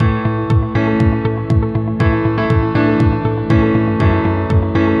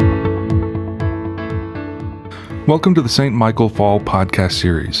Welcome to the St. Michael Fall podcast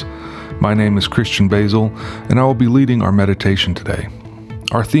series. My name is Christian Basel, and I will be leading our meditation today.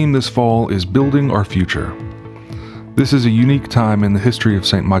 Our theme this fall is Building Our Future. This is a unique time in the history of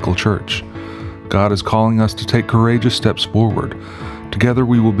St. Michael Church. God is calling us to take courageous steps forward. Together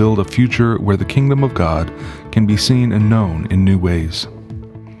we will build a future where the kingdom of God can be seen and known in new ways.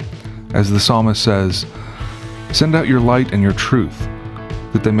 As the psalmist says, "Send out your light and your truth,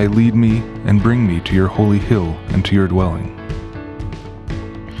 that they may lead me and bring me to your holy hill and to your dwelling."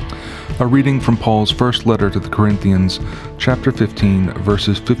 A reading from Paul's first letter to the Corinthians, chapter 15,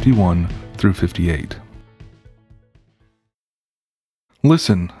 verses 51 through 58.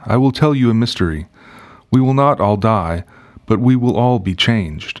 "Listen, I will tell you a mystery. We will not all die, but we will all be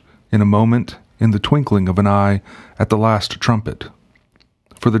changed, in a moment, in the twinkling of an eye, at the last trumpet.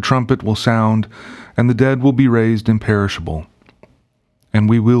 For the trumpet will sound, and the dead will be raised imperishable, and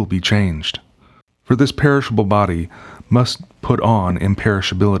we will be changed. For this perishable body must put on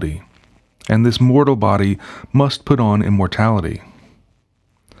imperishability, and this mortal body must put on immortality.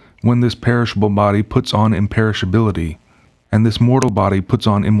 When this perishable body puts on imperishability, and this mortal body puts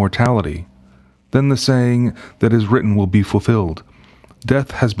on immortality, then the saying that is written will be fulfilled,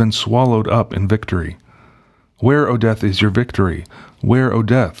 'Death has been swallowed up in victory.' Where, O death, is your victory? Where, O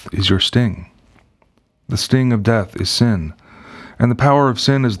death, is your sting? The sting of death is sin, and the power of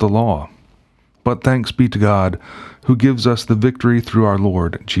sin is the law. But thanks be to God, who gives us the victory through our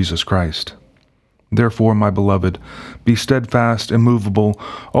Lord Jesus Christ. Therefore, my beloved, be steadfast, immovable,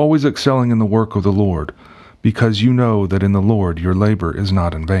 always excelling in the work of the Lord, because you know that in the Lord your labor is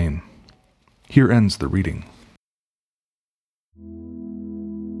not in vain." Here ends the reading.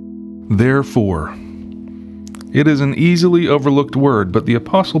 Therefore. It is an easily overlooked word, but the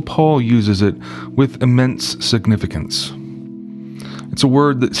Apostle Paul uses it with immense significance. It's a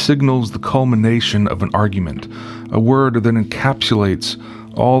word that signals the culmination of an argument, a word that encapsulates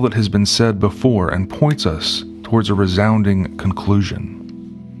all that has been said before and points us towards a resounding conclusion.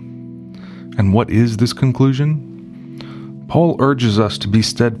 And what is this conclusion? Paul urges us to be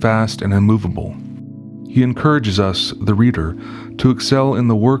steadfast and immovable. He encourages us, the reader, to excel in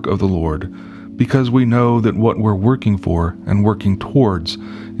the work of the Lord, because we know that what we're working for and working towards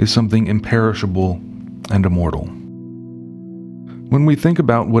is something imperishable and immortal. When we think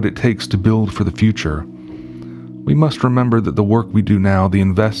about what it takes to build for the future, we must remember that the work we do now, the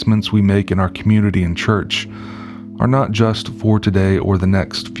investments we make in our community and church, are not just for today or the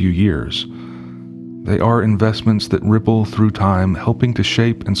next few years. They are investments that ripple through time, helping to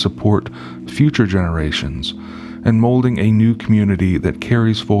shape and support future generations, and molding a new community that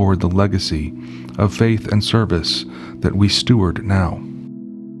carries forward the legacy of faith and service that we steward now.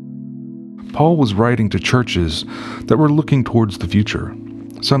 Paul was writing to churches that were looking towards the future,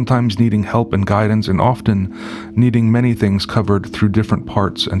 sometimes needing help and guidance, and often needing many things covered through different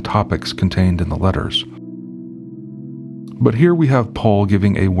parts and topics contained in the letters. But here we have Paul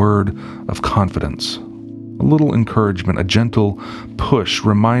giving a word of confidence, a little encouragement, a gentle push,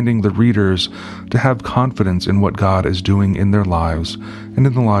 reminding the readers to have confidence in what God is doing in their lives and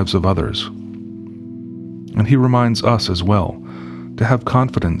in the lives of others. And he reminds us as well to have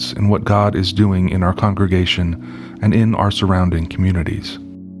confidence in what God is doing in our congregation and in our surrounding communities.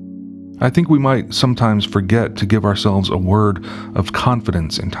 I think we might sometimes forget to give ourselves a word of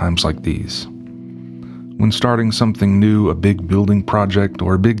confidence in times like these. When starting something new, a big building project,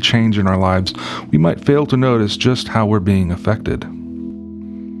 or a big change in our lives, we might fail to notice just how we're being affected.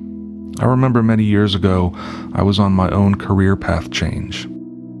 I remember many years ago, I was on my own career path change.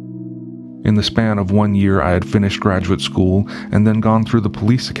 In the span of 1 year, I had finished graduate school and then gone through the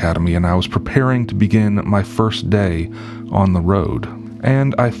police academy, and I was preparing to begin my first day on the road.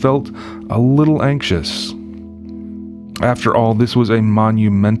 And I felt a little anxious. After all, this was a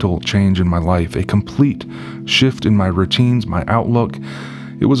monumental change in my life, a complete shift in my routines, my outlook.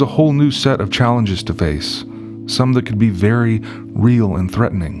 It was a whole new set of challenges to face, some that could be very real and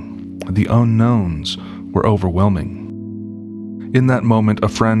threatening. The unknowns were overwhelming. In that moment, a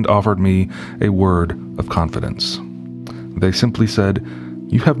friend offered me a word of confidence. They simply said,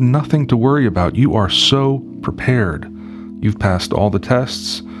 "You have nothing to worry about. You are so prepared. You've passed all the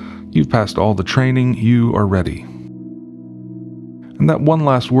tests. You've passed all the training. You are ready." And that one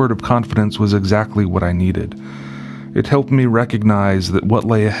last word of confidence was exactly what I needed. It helped me recognize that what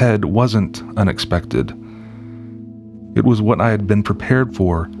lay ahead wasn't unexpected. It was what I had been prepared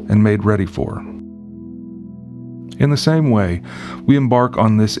for and made ready for. In the same way, we embark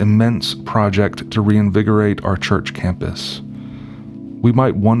on this immense project to reinvigorate our church campus. We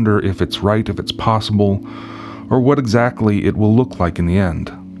might wonder if it's right, if it's possible, or what exactly it will look like in the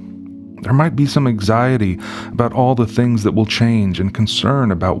end. There might be some anxiety about all the things that will change and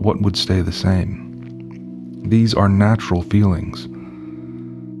concern about what would stay the same. These are natural feelings.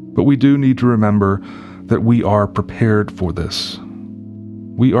 But we do need to remember that we are prepared for this.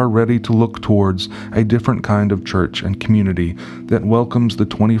 We are ready to look towards a different kind of church and community that welcomes the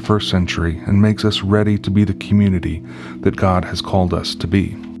 21st century and makes us ready to be the community that God has called us to be.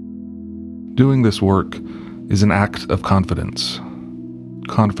 Doing this work is an act of confidence.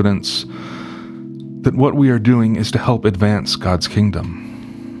 Confidence that what we are doing is to help advance God's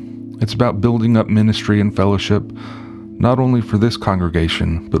kingdom. It's about building up ministry and fellowship, not only for this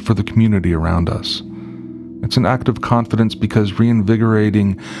congregation, but for the community around us. It's an act of confidence because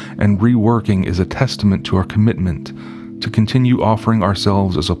reinvigorating and reworking is a testament to our commitment to continue offering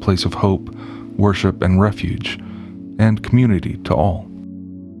ourselves as a place of hope, worship, and refuge, and community to all.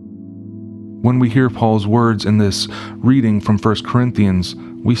 When we hear Paul's words in this reading from 1 Corinthians,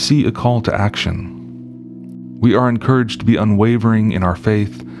 we see a call to action. We are encouraged to be unwavering in our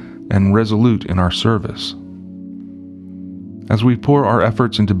faith and resolute in our service. As we pour our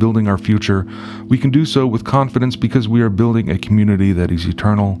efforts into building our future, we can do so with confidence because we are building a community that is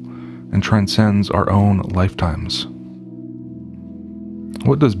eternal and transcends our own lifetimes.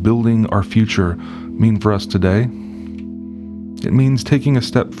 What does building our future mean for us today? It means taking a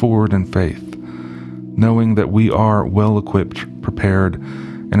step forward in faith, knowing that we are well-equipped, prepared,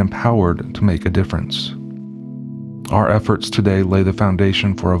 and empowered to make a difference. Our efforts today lay the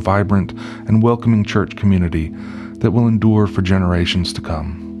foundation for a vibrant and welcoming church community that will endure for generations to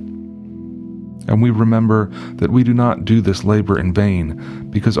come. And we remember that we do not do this labor in vain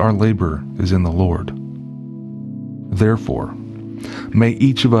because our labor is in the Lord. Therefore, may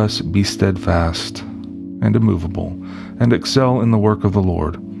each of us be steadfast and immovable and excel in the work of the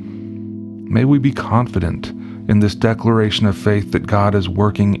Lord. May we be confident in this declaration of faith that God is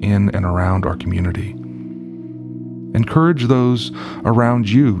working in and around our community. Encourage those around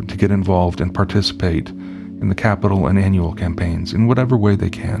you to get involved and participate in the capital and annual campaigns in whatever way they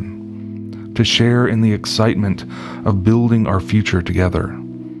can, to share in the excitement of building our future together.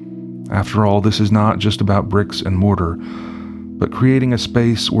 After all, this is not just about bricks and mortar, but creating a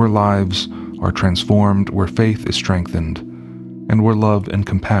space where lives are transformed, where faith is strengthened, and where love and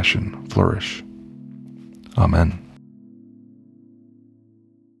compassion flourish. Amen.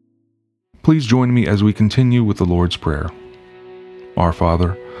 Please join me as we continue with the Lord's Prayer. Our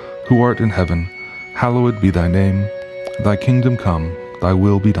Father, who art in heaven, hallowed be thy name. Thy kingdom come, thy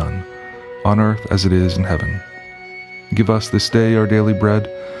will be done, on earth as it is in heaven. Give us this day our daily bread,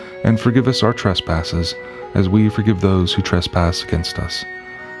 and forgive us our trespasses, as we forgive those who trespass against us.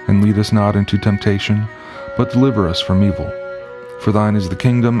 And lead us not into temptation, but deliver us from evil. For thine is the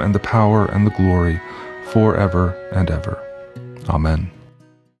kingdom, and the power, and the glory, forever and ever. Amen.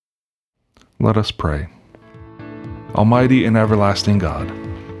 Let us pray. Almighty and everlasting God,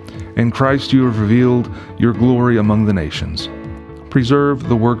 in Christ you have revealed your glory among the nations. Preserve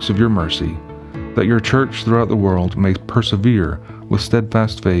the works of your mercy, that your church throughout the world may persevere with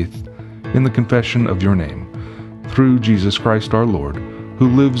steadfast faith in the confession of your name, through Jesus Christ our Lord, who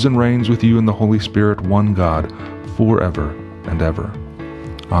lives and reigns with you in the Holy Spirit, one God, forever and ever.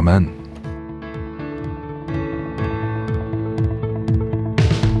 Amen.